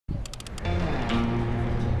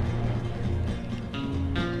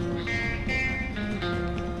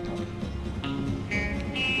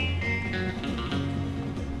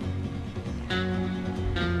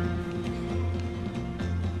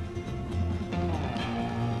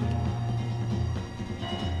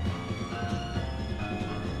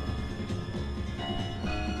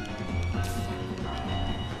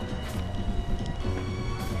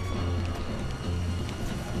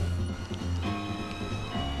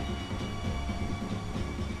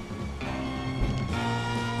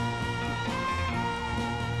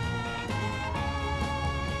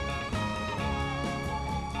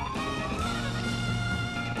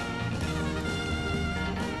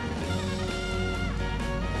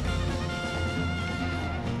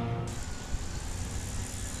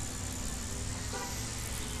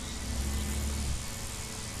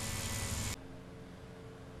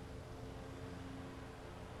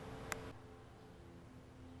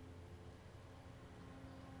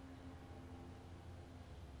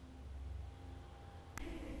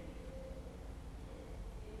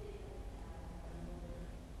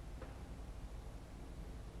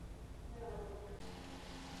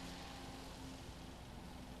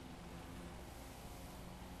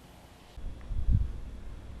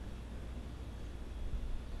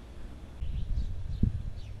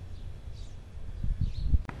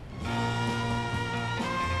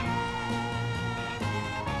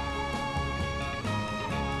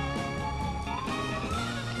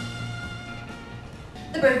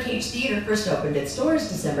Birdcage Theater first opened its doors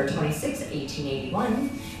December 26,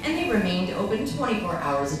 1881, and they remained open 24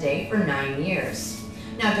 hours a day for 9 years.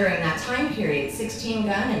 Now during that time period, 16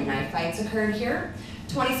 gun and knife fights occurred here.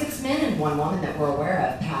 26 men and 1 woman that we're aware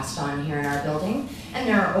of passed on here in our building, and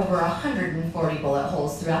there are over 140 bullet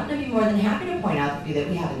holes throughout, and I'd be more than happy to point out the few that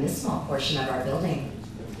we have in this small portion of our building.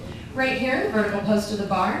 Right here in the vertical post of the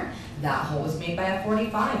bar, that hole was made by a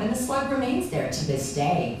 .45, and the slug remains there to this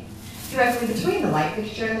day. Directly between the light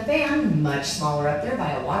fixture and the fan, much smaller up there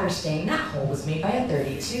by a water stain, that hole was made by a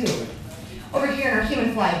 .32. Over here in our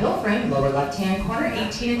human fly bill frame, lower left-hand corner,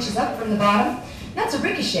 18 inches up from the bottom, that's a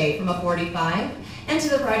ricochet from a .45. And to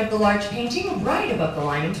the right of the large painting, right above the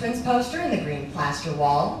Lyman Twins poster and the green plaster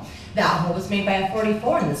wall, that hole was made by a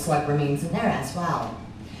 .44, and the slug remains in there as well.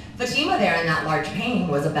 Fatima there in that large painting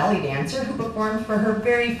was a belly dancer who performed for her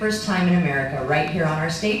very first time in America right here on our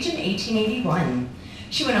stage in 1881.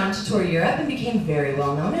 She went on to tour Europe and became very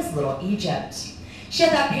well known as Little Egypt. She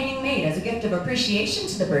had that painting made as a gift of appreciation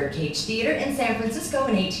to the Birdcage Theater in San Francisco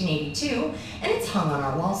in 1882, and it's hung on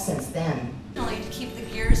our walls since then. To keep the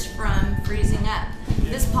gears from freezing up.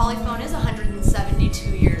 This polyphone is 172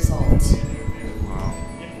 years old. Wow.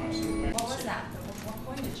 What was that? What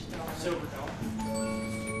coin did you throw? Silver dollar.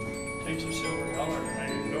 Take some silver dollar and I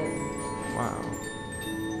didn't know. Wow.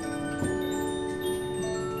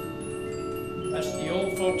 That's the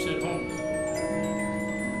old folks at home.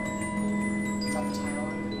 Is that the title?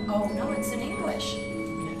 Oh, no, it's in English. So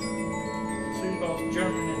you're both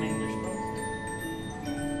German and English, both.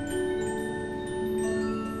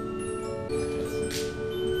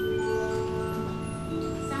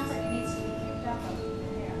 Sounds like it needs to be picked up over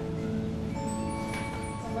there.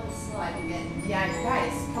 It's a little slide again. Yeah, you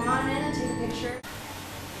guys, come on in and take a picture.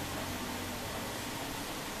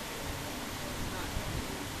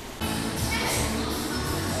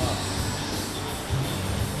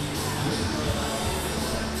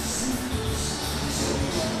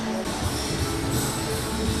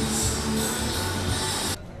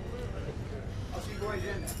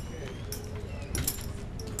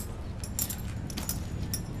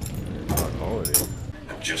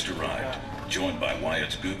 Just arrived, joined by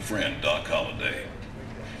Wyatt's good friend, Doc Holliday.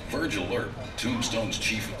 Virgil Earp, Tombstone's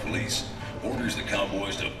chief of police, orders the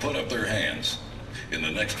cowboys to put up their hands. In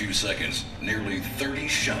the next few seconds, nearly 30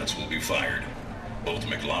 shots will be fired. Both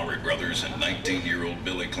McLaury brothers and 19-year-old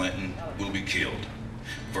Billy Clanton will be killed.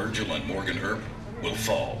 Virgil and Morgan Earp will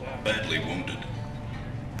fall, badly wounded.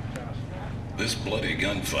 This bloody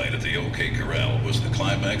gunfight at the OK Corral was the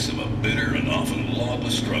climax of a bitter and often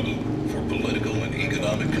lawless struggle for political and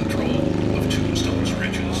economic control of Tombstone's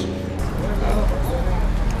riches.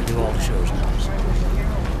 We do all the shows now.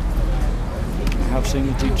 I've seen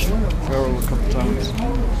you teach Corral a couple times.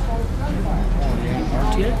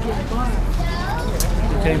 Aren't you?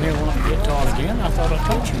 You came here wanting to get taught again? I thought I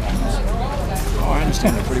taught you once. Oh, I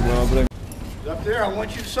understand it pretty well, but Up there, I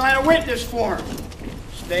want you to sign a witness form.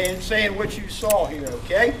 Saying what you saw here,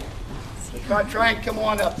 okay? So try and come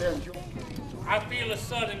on up there and join. I feel a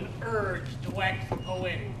sudden urge to wax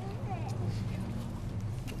poetic.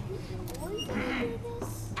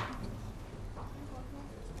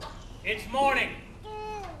 It's morning,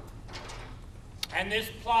 and this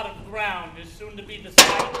plot of ground is soon to be the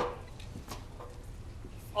site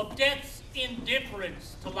of death's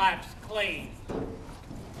indifference to life's claim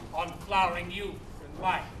on flowering youth and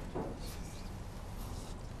life.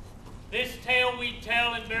 This tale we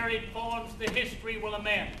tell in varied forms the history will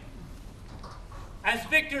amend, as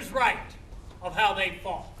victors write of how they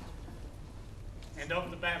fought, and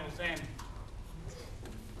of the battle's end.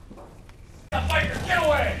 Fighter, get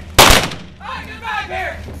away! Hey, get back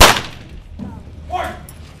here! Warren!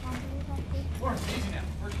 Warren, easy now.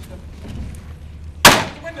 Where's the stuff?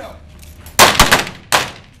 Out the window!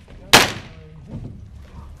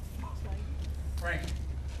 Frank.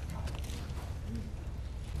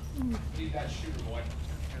 Leave that shooter, boy.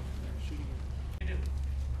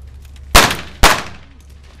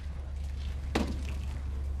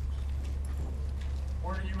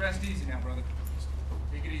 Order you rest easy now, brother.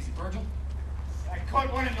 Take it easy. Virgil? I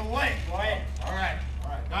caught one in the leg, Wyatt. All right.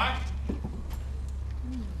 All right. Doc?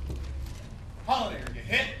 Holiday, are you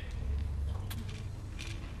hit?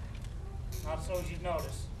 Not so as you'd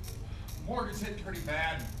notice. Morgan's hit pretty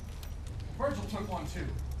bad. Virgil took one too.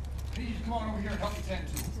 I need you to come on over here and help me tend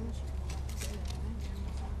to him.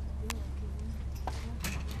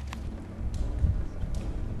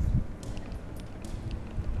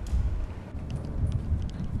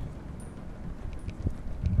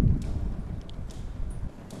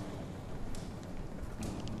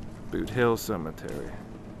 Boothill Cemetery.